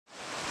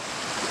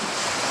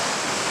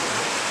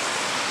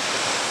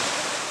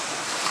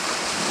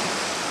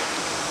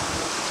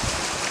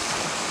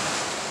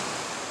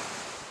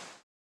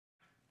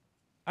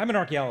I'm an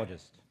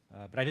archaeologist,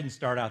 but I didn't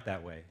start out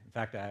that way. In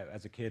fact,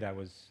 as a kid, I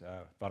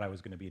thought I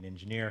was going to be an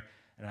engineer,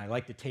 and I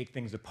like to take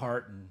things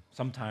apart and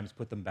sometimes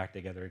put them back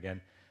together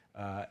again.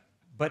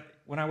 But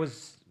when I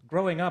was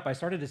growing up, I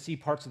started to see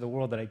parts of the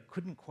world that I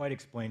couldn't quite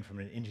explain from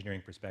an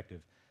engineering perspective,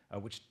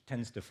 which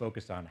tends to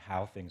focus on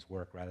how things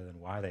work rather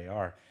than why they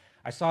are.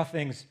 I saw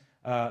things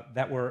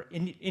that were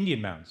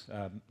Indian mounds,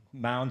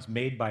 mounds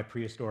made by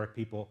prehistoric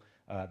people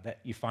that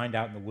you find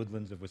out in the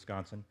woodlands of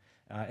Wisconsin.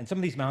 And some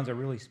of these mounds are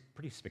really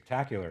pretty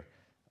spectacular.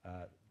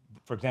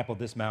 For example,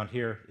 this mound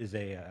here is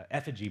a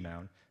effigy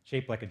mound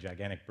shaped like a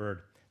gigantic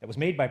bird that was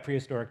made by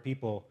prehistoric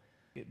people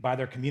by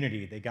their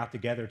community. They got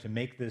together to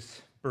make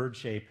this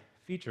bird-shaped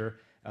feature,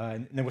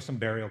 and there were some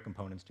burial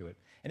components to it.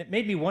 And it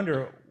made me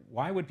wonder,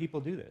 why would people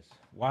do this?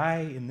 Why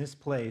in this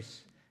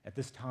place, at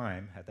that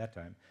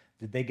time,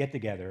 did they get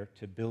together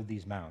to build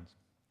these mounds?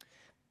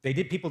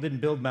 People didn't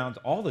build mounds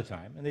all the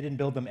time, and they didn't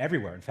build them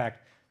everywhere. In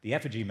fact, the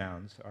effigy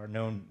mounds are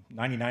known,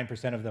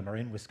 99% of them are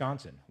in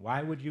Wisconsin.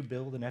 Why would you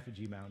build an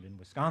effigy mound in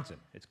Wisconsin?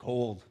 It's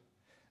cold.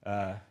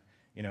 Why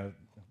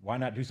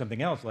not do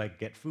something else like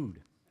get food?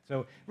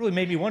 So it really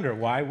made me wonder,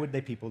 why would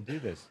people do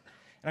this?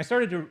 And I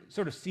started to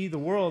sort of see the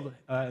world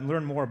and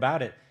learn more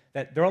about it,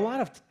 that there are a lot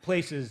of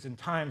places and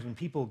times when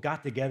people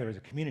got together as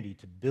a community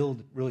to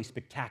build really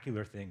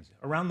spectacular things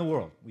around the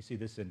world. We see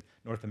this in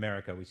North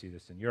America, we see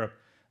this in Europe,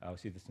 we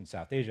see this in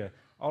South Asia.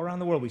 All around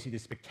the world, we see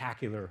these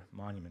spectacular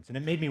monuments. And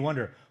it made me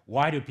wonder,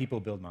 why do people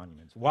build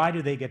monuments? Why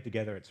do they get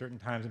together at certain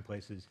times and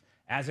places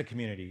as a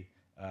community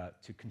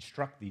to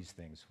construct these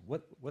things?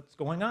 What's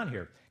going on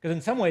here? Because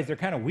in some ways, they're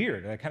kind of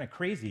weird, they're kind of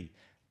crazy.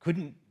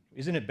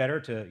 Isn't it better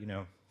to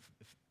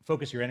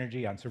focus your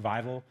energy on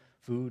survival,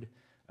 food,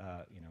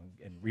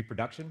 and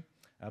reproduction?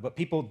 But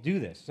people do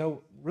this.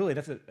 So really,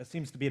 that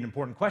seems to be an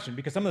important question,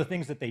 because some of the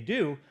things that they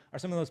do are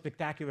some of those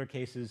spectacular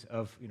cases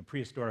of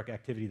prehistoric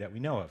activity that we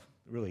know of,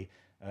 really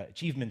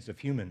achievements of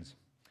humans.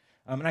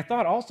 And I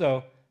thought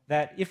also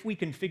that if we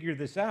can figure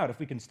this out, if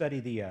we can study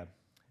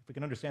if we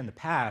can understand the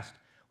past,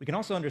 we can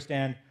also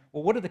understand,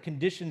 well, what are the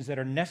conditions that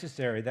are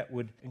necessary that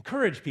would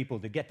encourage people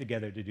to get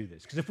together to do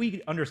this? Because if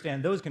we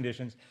understand those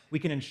conditions, we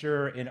can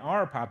ensure in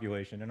our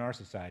population, in our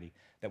society,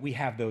 that we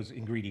have those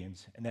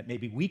ingredients, and that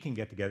maybe we can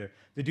get together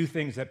to do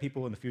things that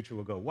people in the future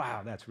will go,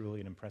 wow, that's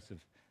really an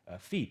impressive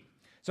feat.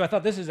 So I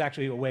thought this is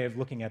actually a way of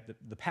looking at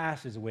the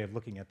past is a way of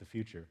looking at the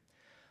future.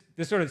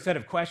 This sort of set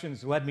of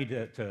questions led me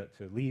to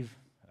leave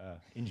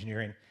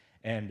engineering,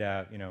 and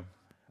I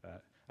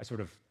sort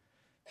of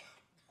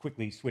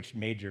quickly switched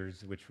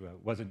majors, which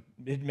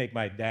didn't make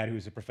my dad, who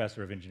was a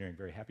professor of engineering,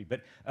 very happy.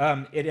 But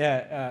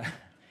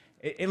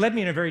it led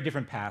me in a very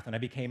different path, and I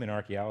became an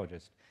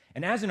archaeologist.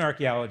 And as an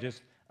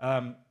archaeologist,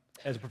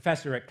 as a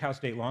professor at Cal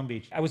State Long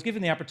Beach, I was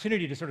given the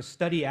opportunity to sort of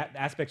study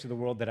aspects of the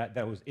world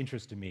that was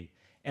interest to me.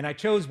 And I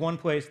chose one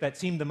place that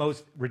seemed the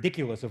most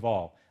ridiculous of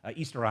all,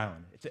 Easter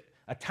Island. It's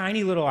a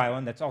tiny little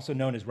island that's also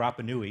known as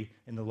Rapa Nui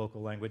in the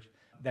local language,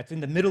 that's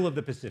in the middle of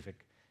the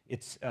Pacific.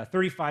 It's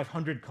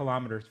 3,500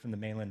 kilometers from the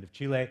mainland of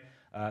Chile,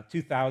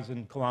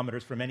 2,000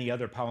 kilometers from any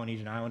other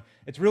Polynesian island.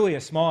 It's really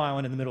a small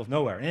island in the middle of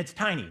nowhere, and it's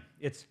tiny.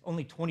 It's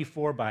only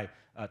 24 by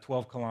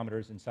 12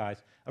 kilometers in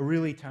size, a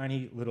really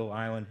tiny little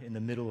island in the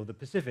middle of the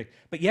Pacific.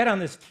 But yet on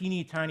this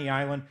teeny tiny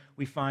island,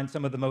 we find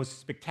some of the most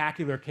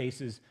spectacular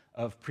cases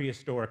of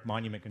prehistoric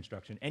monument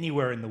construction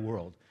anywhere in the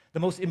world. The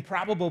most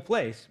improbable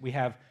place, we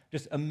have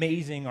just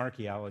amazing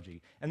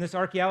archaeology. And this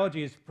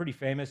archaeology is pretty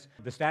famous.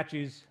 The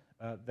statues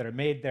that are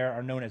made there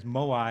are known as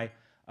moai,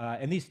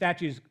 and these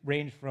statues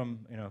range from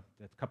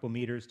a couple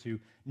meters to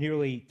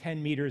nearly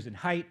 10 meters in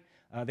height.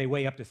 They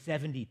weigh up to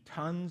 70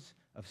 tons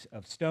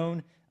of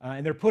stone,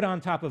 and they're put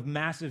on top of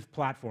massive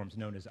platforms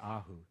known as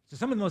ahu. So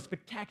some of the most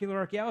spectacular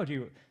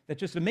archaeology that's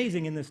just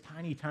amazing in this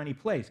tiny, tiny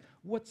place.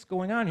 What's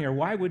going on here?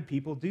 Why would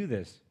people do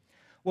this?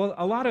 Well,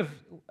 a lot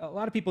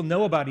of people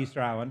know about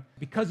Easter Island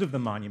because of the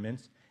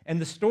monuments and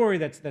the story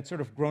that's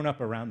sort of grown up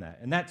around that.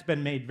 And that's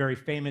been made very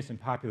famous and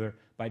popular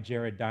by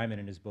Jared Diamond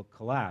in his book,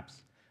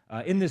 Collapse.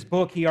 In this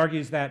book, he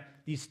argues that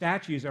these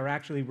statues are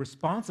actually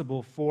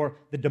responsible for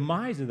the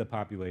demise of the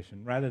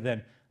population rather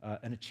than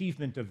an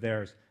achievement of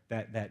theirs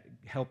that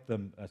helped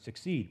them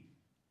succeed.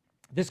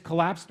 This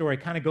collapse story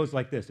kind of goes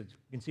like this. You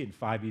can see it in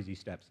 5 easy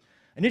steps.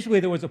 Initially,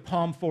 there was a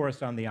palm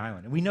forest on the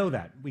island, and we know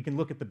that. We can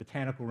look at the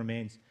botanical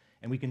remains,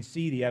 and we can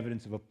see the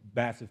evidence of a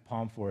massive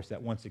palm forest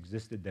that once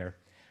existed there.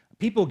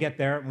 People get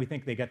there, and we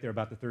think they get there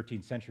about the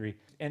 13th century,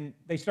 and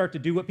they start to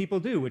do what people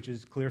do, which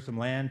is clear some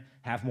land,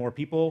 have more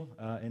people,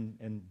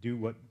 and do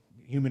what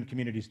human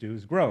communities do,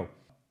 is grow.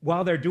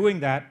 While they're doing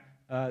that,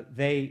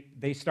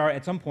 they start,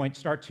 at some point,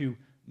 start to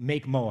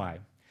make moai.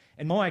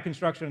 And moai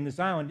construction on this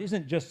island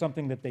isn't just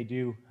something that they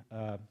do,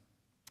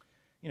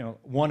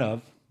 one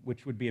of,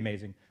 which would be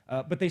amazing,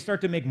 but they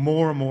start to make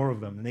more and more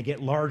of them, and they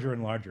get larger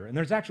and larger. And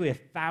there's actually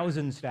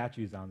 1,000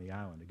 statues on the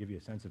island, to give you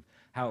a sense of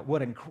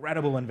what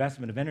incredible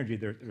investment of energy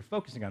they're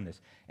focusing on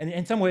this. And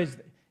in some ways,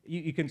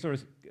 you can sort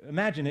of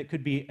imagine it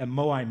could be a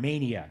moai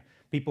mania.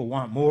 People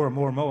want more and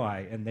more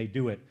moai, and they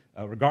do it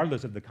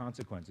regardless of the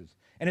consequences.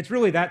 And it's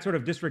really that sort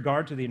of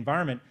disregard to the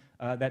environment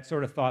that's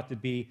sort of thought to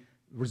be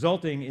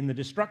resulting in the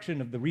destruction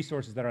of the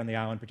resources that are on the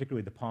island,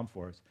 particularly the palm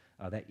forests.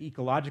 That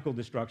ecological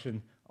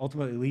destruction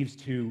ultimately leads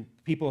to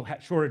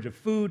shortage of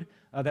food,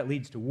 that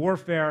leads to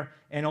warfare,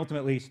 and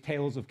ultimately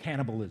tales of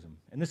cannibalism.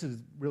 And this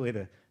is really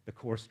the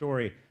core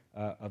story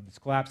of this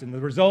collapse. And the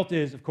result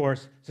is, of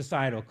course,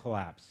 societal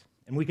collapse.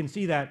 And we can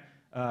see that,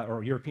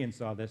 or Europeans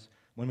saw this,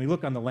 when we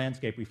look on the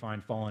landscape, we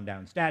find fallen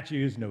down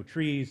statues, no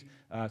trees,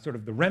 sort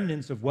of the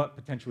remnants of what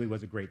potentially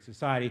was a great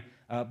society.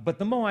 But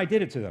the Moai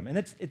did it to them. And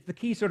it's the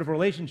key sort of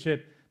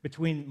relationship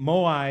between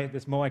Moai,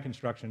 this Moai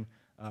construction,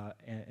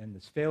 and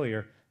this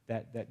failure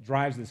that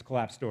drives this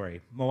collapse story.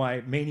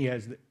 Moai mania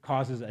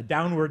causes a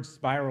downward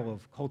spiral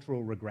of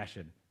cultural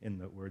regression, in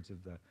the words of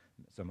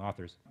some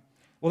authors.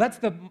 Well, that's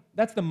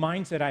the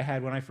mindset I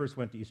had when I first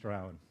went to Easter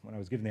Island, when I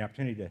was given the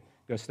opportunity to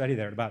go study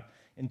there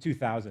in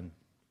 2000.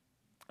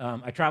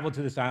 I traveled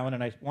to this island,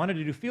 and I wanted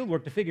to do field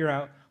work to figure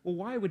out, well,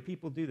 why would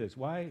people do this?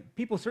 Why?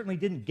 People certainly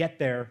didn't get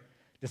there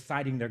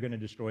deciding they're going to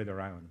destroy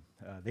their island.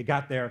 They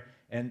got there,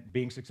 and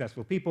being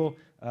successful people,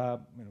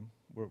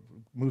 were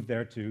moved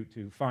there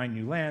to find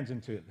new lands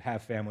and to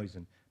have families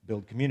and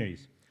build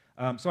communities.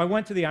 So I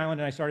went to the island,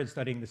 and I started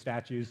studying the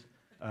statues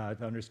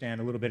to understand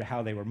a little bit of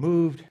how they were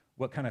moved,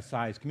 what kind of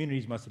size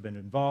communities must have been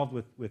involved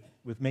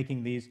with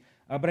making these.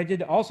 But I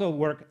did also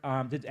work,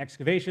 did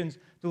excavations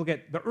to look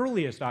at the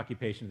earliest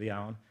occupation of the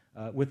island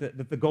with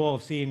the goal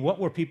of seeing what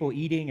were people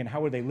eating and how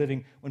were they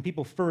living when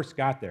people first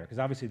got there, because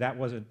obviously that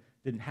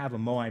didn't have a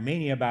Moai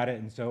mania about it,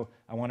 and so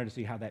I wanted to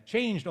see how that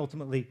changed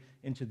ultimately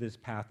into this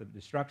path of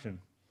destruction.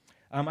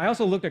 I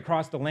also looked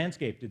across the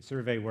landscape, did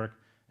survey work,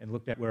 and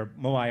looked at where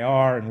Moai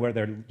are and where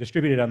they're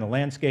distributed on the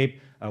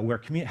landscape,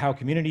 how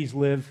communities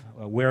live,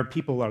 where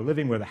people are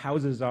living, where the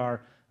houses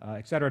are,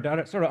 et cetera,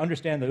 to sort of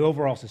understand the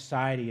overall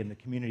society and the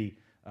community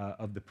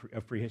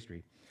of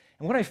prehistory.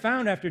 And what I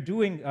found after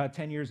doing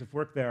 10 years of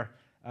work there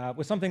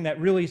was something that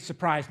really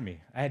surprised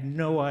me. I had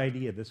no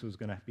idea this was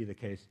going to be the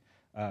case,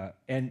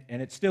 and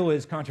it still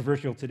is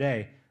controversial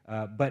today,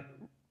 but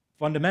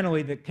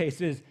fundamentally the case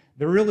is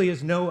there really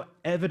is no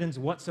evidence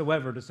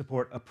whatsoever to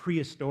support a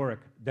prehistoric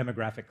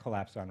demographic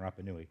collapse on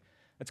Rapa Nui.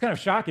 That's kind of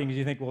shocking because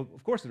you think, well,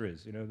 of course there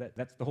is.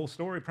 That's the whole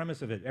story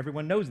premise of it.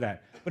 Everyone knows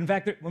that. But in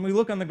fact, when we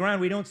look on the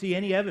ground, we don't see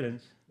any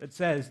evidence that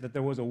says that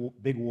there was a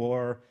big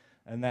war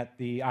and that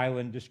the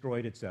island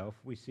destroyed itself.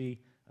 We see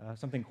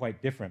something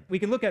quite different. We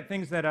can look at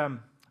things that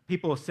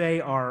people say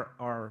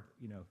are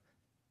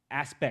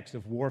aspects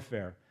of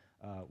warfare.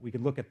 We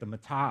can look at the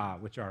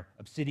mata'a, which are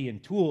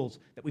obsidian tools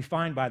that we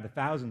find by the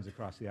thousands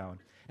across the island.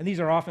 And these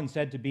are often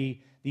said to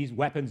be these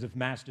weapons of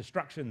mass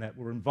destruction that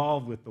were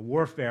involved with the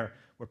warfare,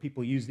 where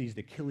people use these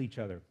to kill each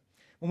other.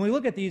 When we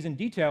look at these in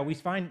detail, we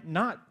find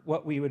not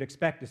what we would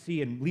expect to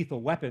see in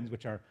lethal weapons,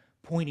 which are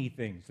pointy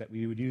things that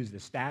we would use to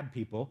stab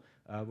people,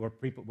 or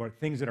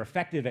things that are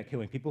effective at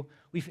killing people.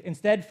 We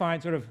instead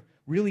find sort of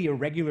really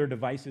irregular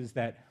devices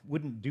that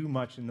wouldn't do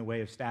much in the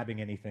way of stabbing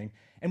anything.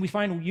 And we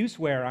find use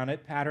wear on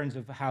it, patterns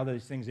of how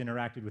those things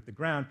interacted with the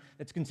ground,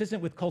 that's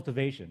consistent with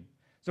cultivation.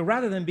 So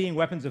rather than being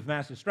weapons of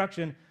mass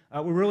destruction,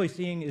 what we're really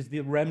seeing is the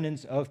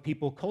remnants of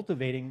people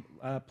cultivating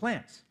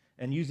plants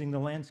and using the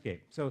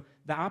landscape. So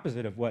the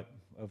opposite of what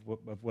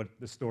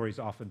the story is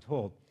often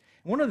told.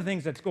 And one of the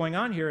things that's going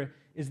on here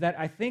is that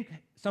I think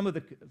some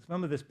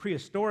of this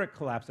prehistoric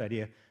collapse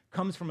idea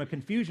comes from a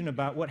confusion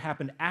about what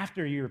happened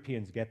after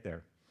Europeans get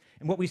there.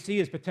 And what we see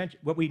is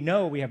what we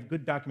know, we have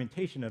good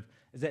documentation of,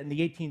 is that in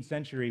the 18th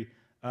century,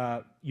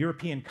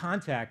 European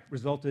contact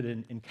resulted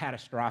in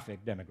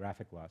catastrophic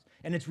demographic loss.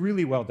 And it's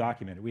really well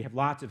documented. We have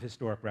lots of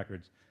historic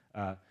records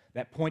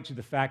that point to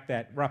the fact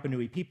that Rapa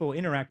Nui people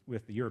interact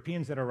with the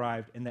Europeans that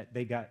arrived, and that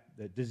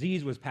the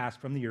disease was passed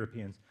from the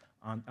Europeans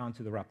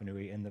onto the Rapa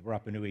Nui, and the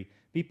Rapa Nui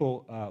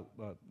people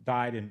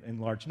died in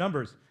large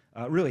numbers.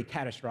 Really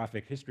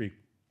catastrophic history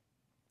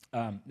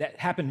that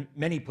happened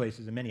many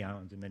places in many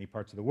islands in many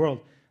parts of the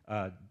world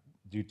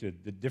due to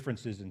the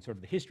differences in sort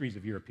of the histories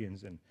of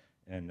Europeans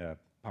and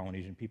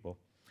Polynesian people.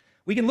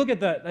 We can look at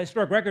the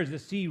historic records to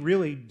see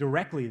really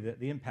directly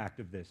the impact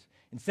of this.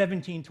 In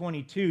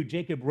 1722,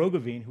 Jacob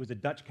Roggeveen, who was a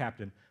Dutch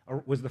captain,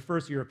 was the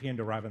first European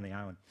to arrive on the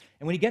island.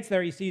 And when he gets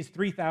there, he sees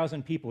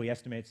 3,000 people. He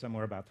estimates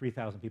somewhere about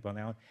 3,000 people on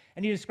the island.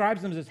 And he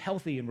describes them as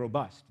healthy and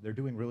robust. They're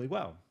doing really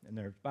well, and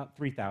they're about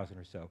 3,000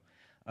 or so.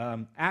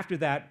 After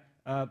that,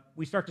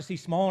 we start to see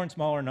smaller and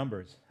smaller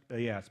numbers.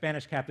 The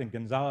Spanish captain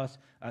Gonzalez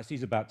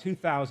sees about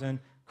 2,000.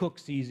 Cook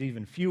sees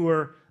even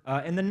fewer.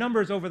 And the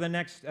numbers over the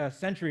next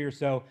century or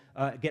so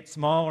get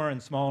smaller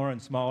and smaller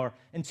and smaller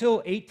until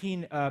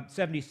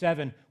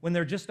 1877, when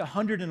there are just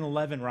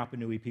 111 Rapa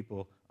Nui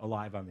people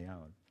alive on the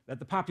island. That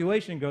the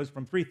population goes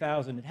from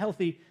 3,000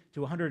 healthy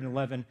to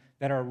 111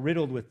 that are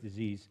riddled with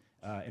disease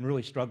and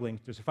really struggling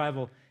for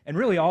survival. And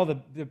really all the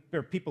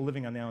people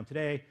living on the island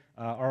today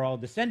are all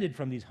descended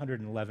from these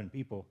 111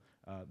 people.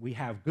 We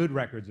have good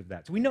records of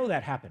that. So we know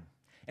that happened.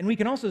 And we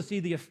can also see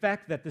the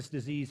effect that this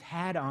disease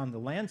had on the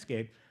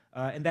landscape,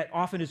 and that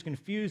often is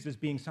confused as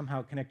being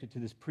somehow connected to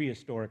this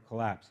prehistoric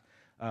collapse.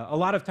 A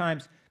lot of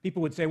times,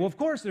 People would say, well, of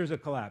course there's a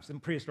collapse, a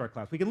prehistoric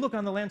collapse. We can look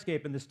on the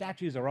landscape and the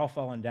statues are all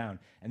fallen down.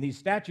 And these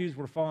statues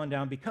were fallen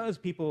down because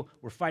people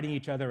were fighting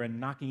each other and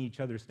knocking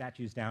each other's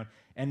statues down.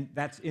 And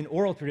that's in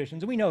oral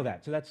traditions, and we know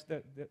that. So that's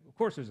of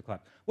course there's a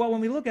collapse. Well, when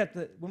we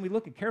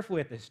look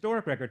carefully at the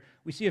historic record,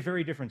 we see a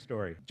very different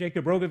story.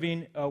 Jacob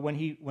Roggeveen, when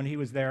he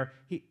was there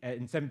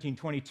in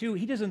 1722,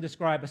 he doesn't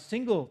describe a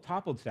single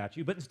toppled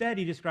statue, but instead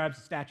he describes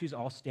the statues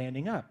all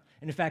standing up.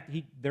 And in fact,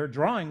 there are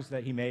drawings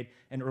that he made,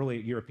 and early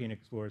European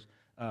explorers,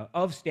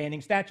 of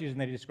standing statues, and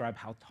they describe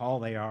how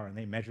tall they are, and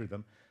they measure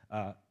them.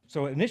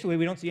 So initially,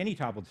 we don't see any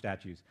toppled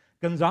statues.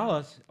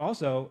 Gonzalez,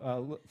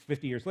 also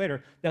 50 years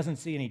later, doesn't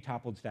see any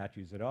toppled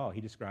statues at all. He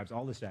describes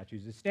all the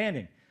statues as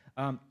standing.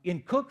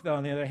 In Cook, though,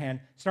 on the other hand,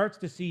 starts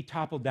to see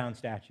toppled down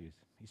statues.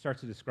 He starts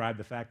to describe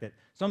the fact that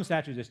some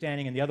statues are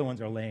standing and the other ones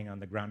are laying on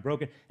the ground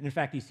broken. And in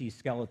fact, he sees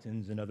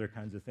skeletons and other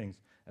kinds of things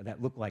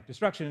that look like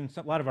destruction. And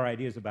a lot of our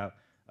ideas about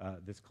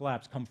this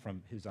collapse come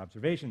from his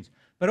observations.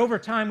 But over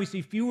time, we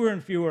see fewer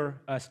and fewer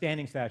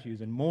standing statues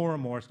and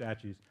more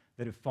statues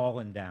that have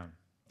fallen down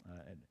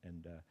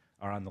and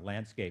are on the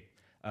landscape.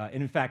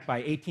 And in fact, by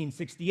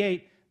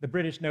 1868, the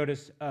British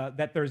notice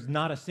that there's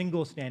not a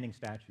single standing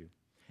statue.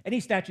 Any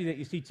statue that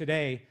you see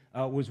today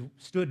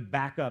stood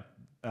back up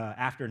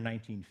after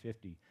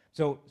 1950.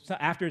 So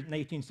after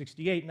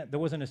 1868, there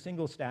wasn't a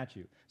single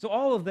statue. So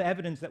all of the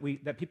evidence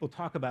that people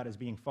talk about as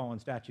being fallen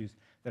statues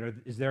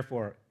is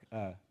therefore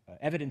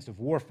evidence of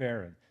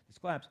warfare and this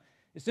collapse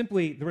is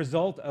simply the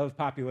result of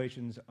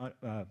population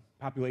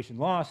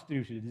loss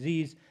due to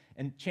disease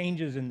and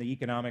changes in the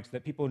economics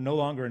that people are no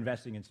longer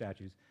investing in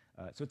statues.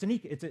 So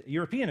it's a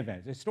European event,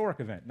 it's a historic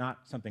event, not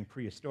something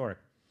prehistoric.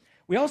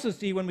 We also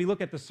see when we look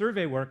at the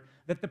survey work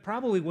that there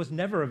probably was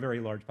never a very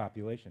large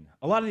population.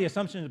 A lot of the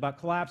assumptions about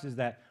collapse is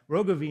that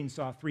Roggeveen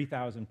saw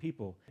 3,000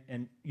 people,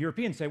 and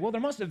Europeans say, well,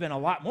 there must have been a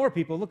lot more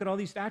people. Look at all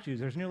these statues.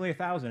 There's nearly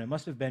 1,000. It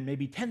must have been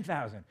maybe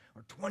 10,000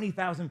 or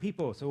 20,000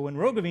 people. So when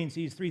Roggeveen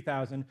sees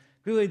 3,000,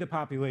 clearly the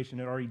population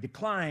had already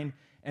declined,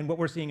 and what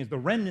we're seeing is the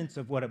remnants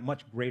of what a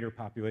much greater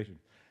population.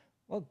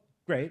 Well,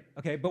 great,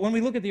 okay, but when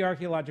we look at the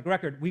archaeological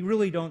record, we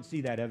really don't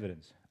see that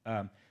evidence.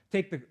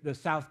 Take the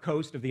south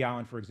coast of the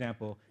island, for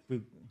example,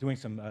 doing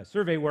some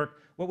survey work.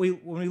 When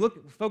we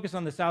focus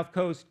on the south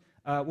coast,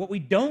 what we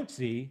don't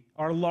see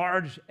are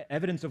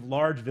evidence of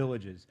large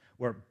villages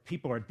where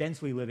people are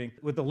densely living,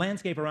 with the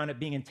landscape around it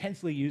being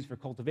intensely used for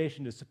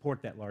cultivation to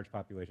support that large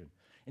population.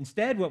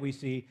 Instead, what we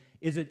see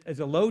is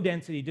a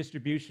low-density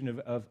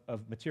distribution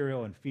of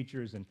material and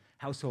features and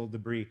household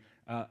debris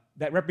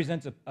that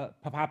represents a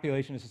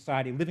population of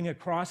society living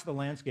across the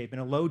landscape in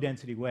a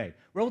low-density way.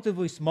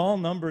 Relatively small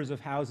numbers of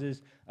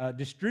houses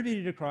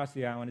distributed across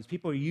the island as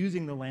people are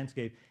using the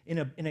landscape in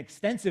an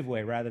extensive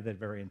way rather than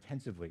very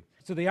intensively.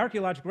 So the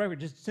archaeological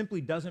record just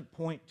simply doesn't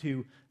point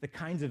to the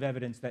kinds of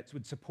evidence that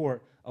would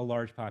support a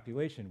large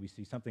population. We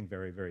see something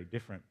very, very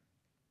different.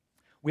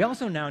 We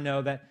also now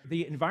know that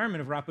the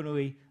environment of Rapa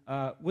Nui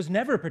was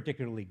never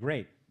particularly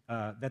great,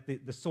 that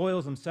the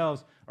soils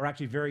themselves are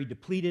actually very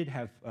depleted,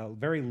 have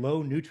very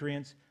low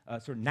nutrients,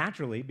 sort of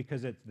naturally,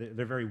 because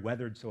they're very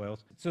weathered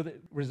soils. So the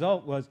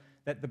result was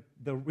that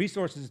the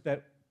resources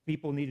that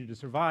people needed to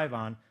survive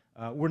on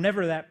were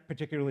never that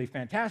particularly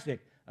fantastic.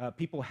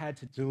 People had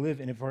to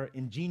live in a very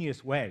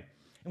ingenious way.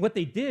 And what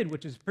they did,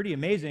 which is pretty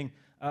amazing,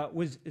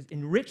 was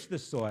enrich the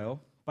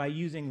soil by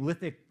using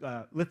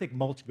lithic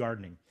mulch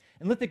gardening.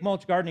 And lithic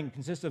mulch gardening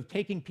consists of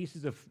taking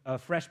pieces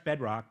of fresh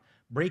bedrock,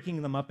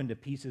 breaking them up into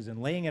pieces, and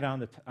laying it on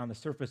the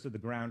surface of the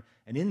ground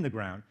and in the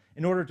ground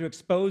in order to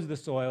expose the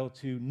soil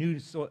to new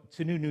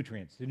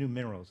nutrients, to new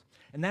minerals.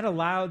 And that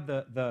allowed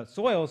the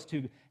soils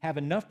to have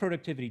enough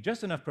productivity,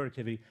 just enough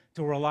productivity,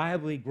 to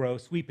reliably grow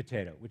sweet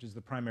potato, which is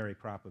the primary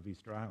crop of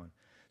Easter Island.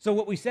 So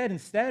what we said,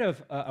 instead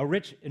of a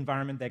rich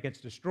environment that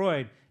gets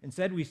destroyed,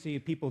 instead we see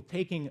people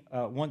taking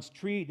a once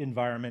treed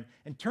environment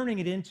and turning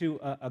it into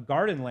a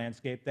garden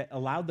landscape that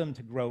allowed them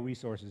to grow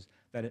resources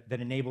that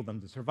enabled them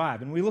to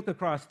survive. And we look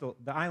across the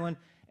island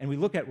and we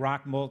look at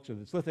rock mulch or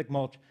this lithic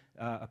mulch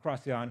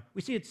across the island.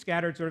 We see it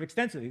scattered sort of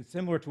extensively,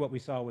 similar to what we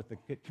saw with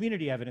the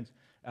community evidence,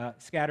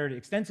 scattered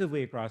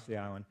extensively across the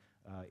island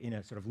in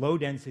a sort of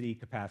low-density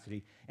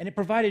capacity. And it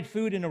provided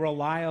food in a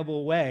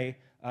reliable way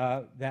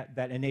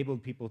that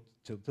enabled people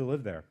to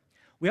live there.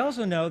 We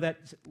also know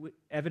that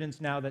evidence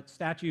now that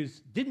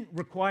statues didn't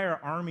require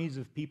armies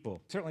of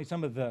people. Certainly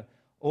some of the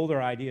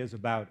older ideas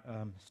about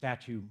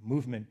statue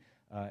movement,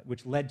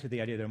 which led to the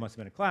idea there must have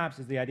been a collapse,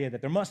 is the idea that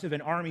there must have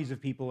been armies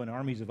of people and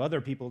armies of other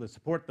people to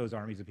support those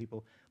armies of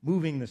people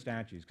moving the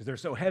statues. Because they're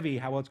so heavy,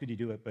 how else could you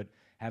do it but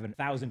have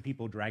 1,000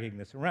 people dragging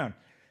this around?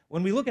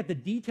 When we look at the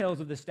details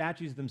of the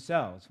statues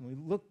themselves, when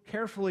we look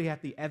carefully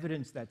at the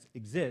evidence that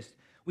exists,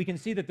 we can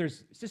see that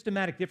there's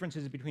systematic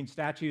differences between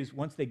statues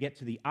once they get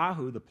to the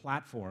Ahu, the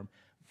platform,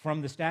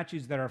 from the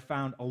statues that are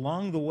found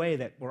along the way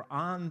that were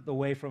on the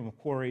way from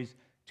quarries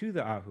to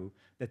the Ahu,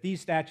 that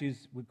these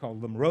statues, we call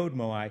them road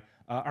moai,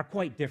 are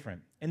quite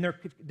different. And they're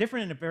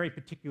different in a very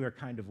particular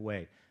kind of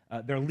way.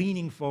 They're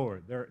leaning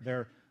forward.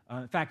 They're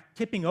in fact,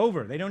 tipping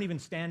over. They don't even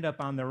stand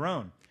up on their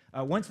own.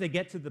 Once they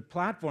get to the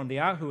platform, the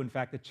Ahu, in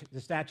fact,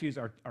 the statues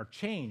are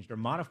changed or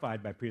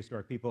modified by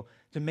prehistoric people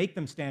to make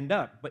them stand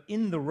up. But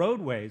in the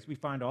roadways, we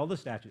find all the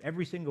statues,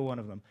 every single one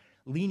of them,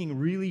 leaning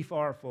really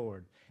far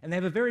forward. And they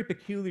have a very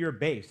peculiar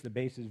base. The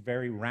base is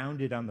very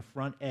rounded on the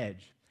front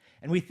edge.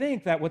 And we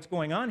think that what's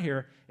going on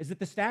here is that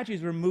the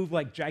statues were moved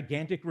like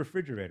gigantic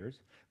refrigerators,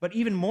 but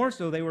even more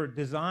so, they were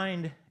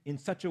designed in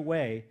such a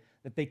way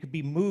that they could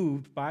be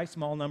moved by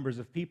small numbers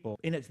of people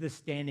in this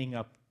standing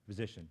up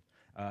position.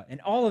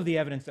 And all of the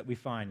evidence that we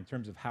find in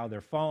terms of how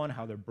they're fallen,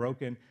 how they're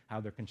broken, how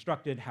they're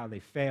constructed, how they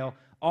fail,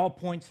 all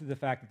points to the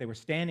fact that they were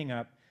standing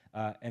up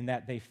and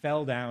that they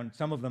fell down.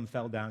 Some of them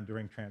fell down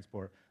during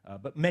transport,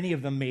 but many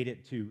of them made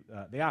it to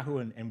the Ahu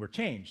and were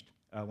changed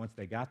once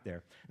they got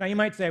there. Now you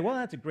might say, well,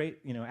 that's a great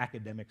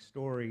academic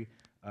story.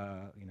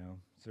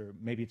 So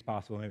maybe it's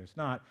possible, maybe it's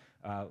not.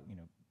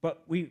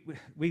 But we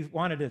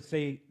wanted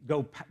to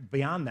go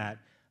beyond that,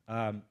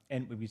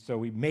 so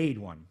we made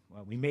one.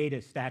 We made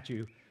a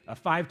statue, a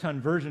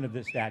 5-ton version of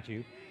this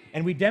statue,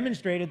 and we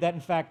demonstrated that,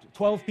 in fact,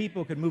 12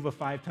 people could move a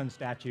 5-ton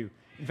statue.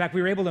 In fact,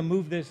 we were able to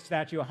move this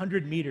statue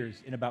 100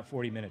 meters in about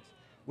 40 minutes,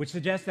 which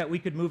suggests that we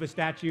could move a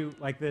statue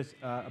like this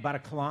about 1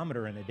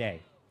 kilometer in a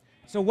day.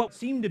 So what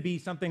seemed to be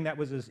something that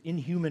was this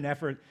inhuman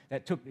effort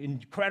that took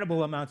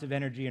incredible amounts of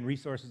energy and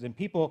resources and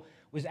people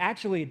was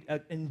actually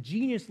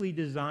ingeniously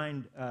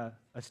designed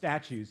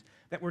statues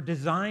that were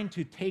designed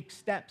to take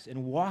steps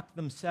and walk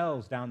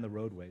themselves down the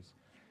roadways.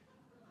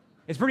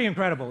 It's pretty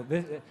incredible.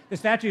 The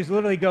statues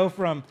literally go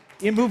from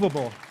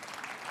immovable.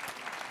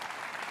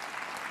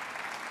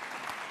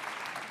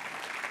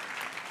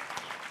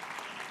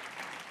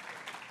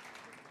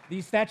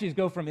 These statues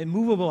go from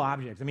immovable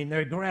objects, I mean,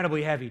 they're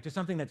incredibly heavy, to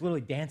something that's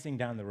literally dancing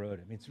down the road.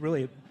 I mean, it's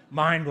really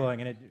mind-blowing,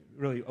 and it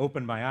really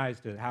opened my eyes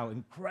to how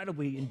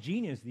incredibly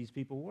ingenious these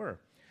people were.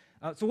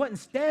 So what,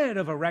 instead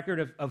of a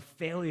record of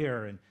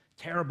failure and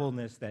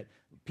terribleness that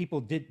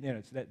people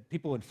that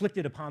people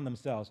inflicted upon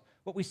themselves,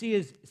 what we see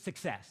is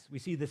success. We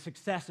see the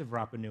success of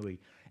Rapa Nui.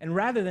 And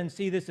rather than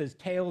see this as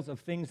tales of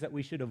things that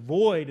we should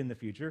avoid in the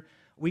future,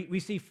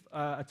 we see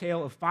a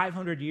tale of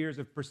 500 years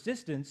of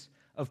persistence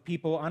of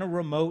people on a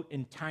remote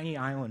and tiny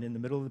island in the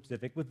middle of the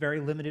Pacific with very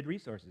limited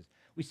resources.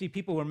 We see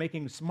people who are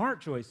making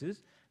smart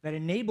choices that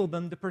enabled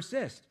them to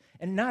persist.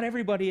 And not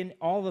everybody in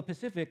all the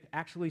Pacific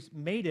actually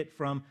made it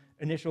from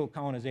initial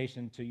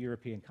colonization to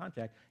European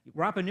contact.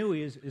 Rapa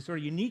Nui is sort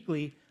of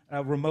uniquely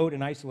remote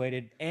and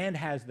isolated and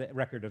has the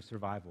record of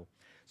survival.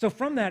 So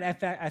from that,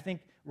 I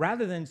think,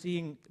 rather than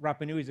seeing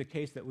Rapa Nui as a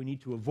case that we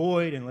need to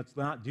avoid and let's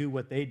not do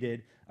what they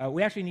did,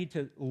 we actually need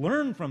to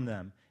learn from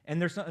them. And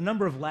there's a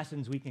number of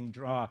lessons we can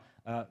draw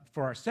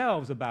for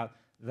ourselves about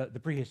the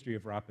prehistory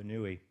of Rapa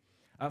Nui.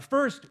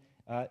 First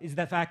is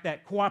the fact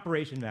that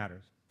cooperation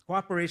matters.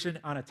 Cooperation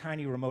on a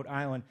tiny remote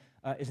island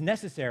is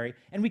necessary,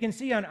 and we can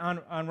see on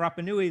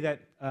Rapa Nui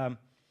that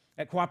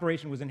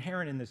cooperation was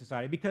inherent in the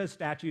society because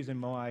statues in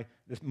Moai,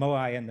 this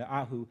Moai and the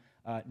Ahu,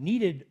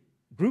 needed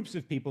groups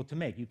of people to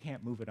make. You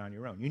can't move it on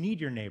your own. You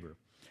need your neighbor.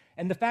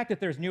 And the fact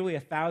that there's nearly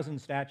 1,000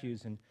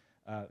 statues and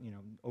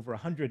over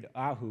 100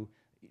 Ahu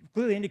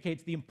clearly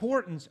indicates the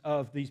importance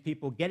of these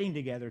people getting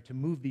together to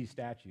move these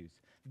statues.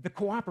 The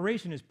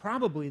cooperation is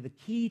probably the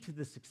key to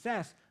the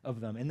success of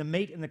them, and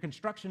the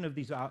construction of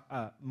these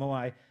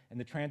moai and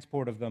the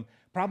transport of them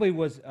probably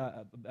was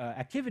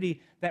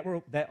activity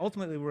that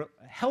ultimately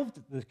helped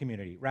the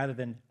community rather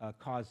than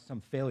caused some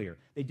failure.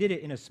 They did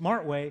it in a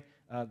smart way,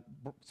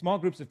 small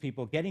groups of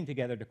people getting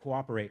together to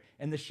cooperate,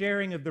 and the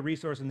sharing of the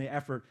resource and the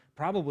effort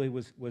probably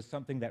was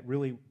something that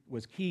really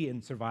was key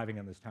in surviving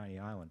on this tiny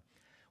island.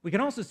 We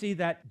can also see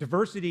that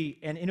diversity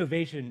and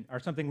innovation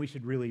are something we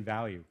should really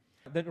value.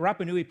 The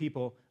Rapa Nui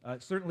people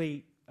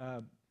certainly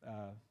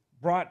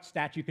brought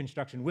statue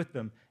construction with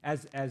them,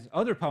 as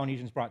other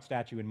Polynesians brought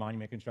statue and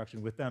monument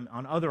construction with them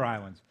on other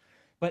islands.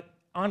 But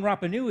on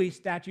Rapa Nui,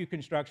 statue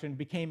construction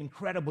became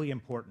incredibly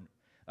important.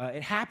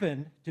 It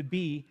happened to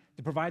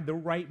provide the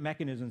right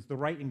mechanisms, the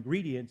right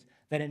ingredients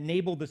that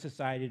enabled the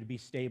society to be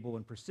stable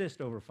and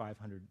persist over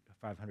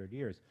 500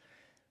 years.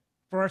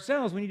 For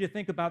ourselves, we need to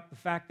think about the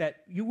fact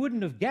that you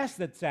wouldn't have guessed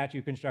that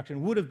statue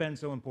construction would have been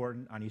so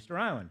important on Easter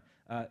Island.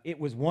 It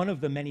was one of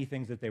the many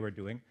things that they were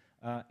doing,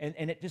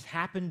 and it just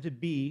happened to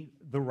be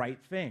the right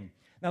thing.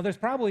 Now, there's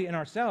probably in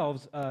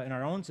ourselves, in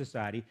our own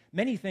society,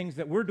 many things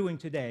that we're doing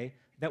today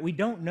that we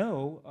don't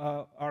know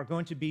are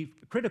going to be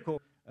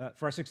critical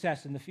for our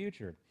success in the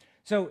future.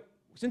 So,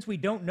 since we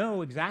don't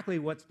know exactly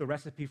what's the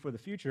recipe for the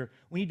future,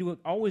 we need to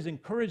always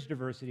encourage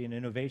diversity and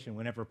innovation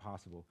whenever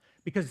possible.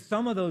 Because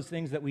some of those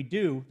things that we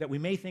do that we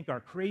may think are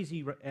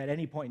crazy at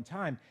any point in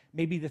time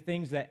may be the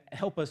things that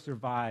help us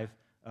survive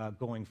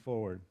going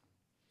forward.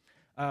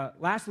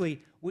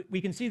 Lastly,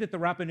 we can see that the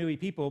Rapa Nui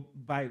people,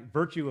 by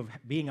virtue of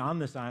being on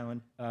this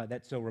island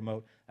that's so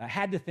remote,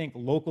 had to think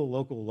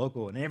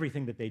local in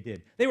everything that they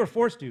did. They were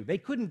forced to. They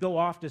couldn't go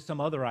off to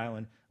some other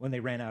island when they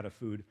ran out of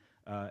food.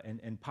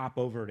 and pop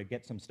over to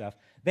get some stuff.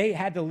 They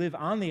had to live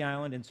on the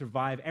island and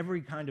survive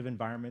every kind of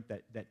environment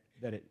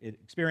that it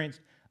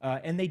experienced,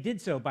 and they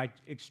did so by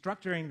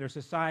structuring their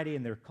society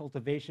and their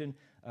cultivation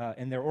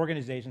and their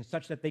organization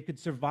such that they could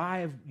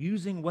survive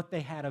using what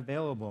they had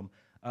available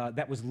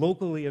that was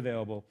locally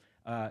available,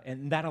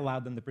 and that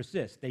allowed them to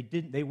persist.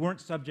 They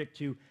weren't subject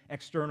to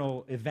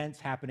external events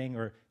happening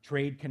or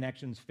trade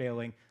connections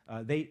failing.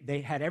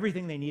 They had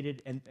everything they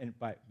needed, and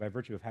by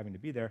virtue of having to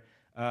be there,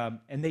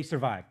 and they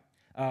survived.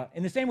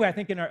 In the same way, I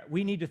think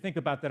we need to think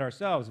about that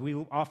ourselves.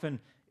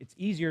 It's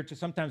easier to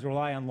sometimes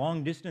rely on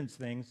long-distance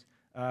things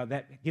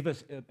that give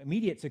us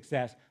immediate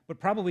success, but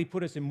probably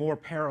put us in more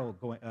peril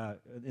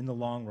in the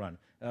long run,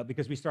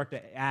 because we start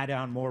to add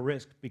on more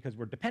risk because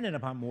we're dependent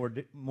upon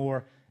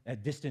more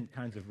distant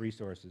kinds of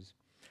resources.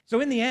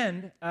 So in the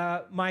end,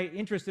 my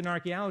interest in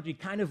archaeology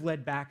kind of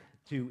led back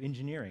to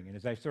engineering, and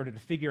as I started to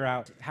figure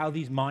out how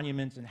these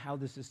monuments and how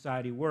this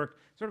society worked,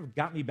 sort of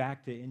got me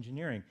back to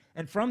engineering.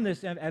 And from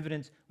this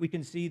evidence, we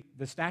can see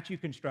the statue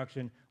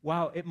construction,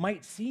 while it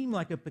might seem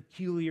like a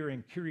peculiar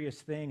and curious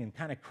thing and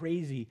kind of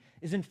crazy,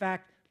 is in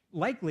fact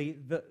likely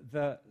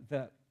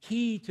the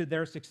key to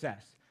their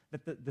success.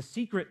 That the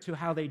secret to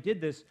how they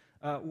did this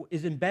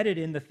is embedded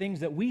in the things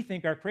that we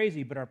think are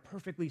crazy but are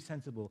perfectly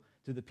sensible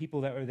to the people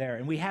that were there.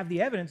 And we have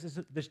the evidence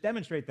to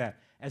demonstrate that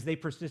as they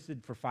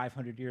persisted for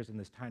 500 years on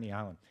this tiny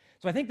island.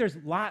 So I think there's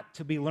a lot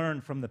to be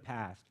learned from the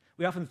past.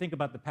 We often think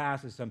about the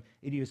past as some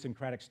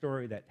idiosyncratic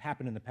story that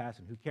happened in the past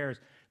and who cares.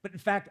 But in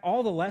fact,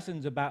 all the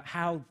lessons about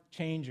how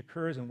change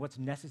occurs and what's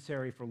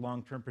necessary for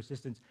long-term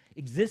persistence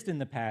exist in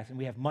the past, and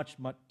we have much,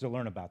 much to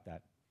learn about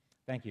that.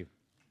 Thank you.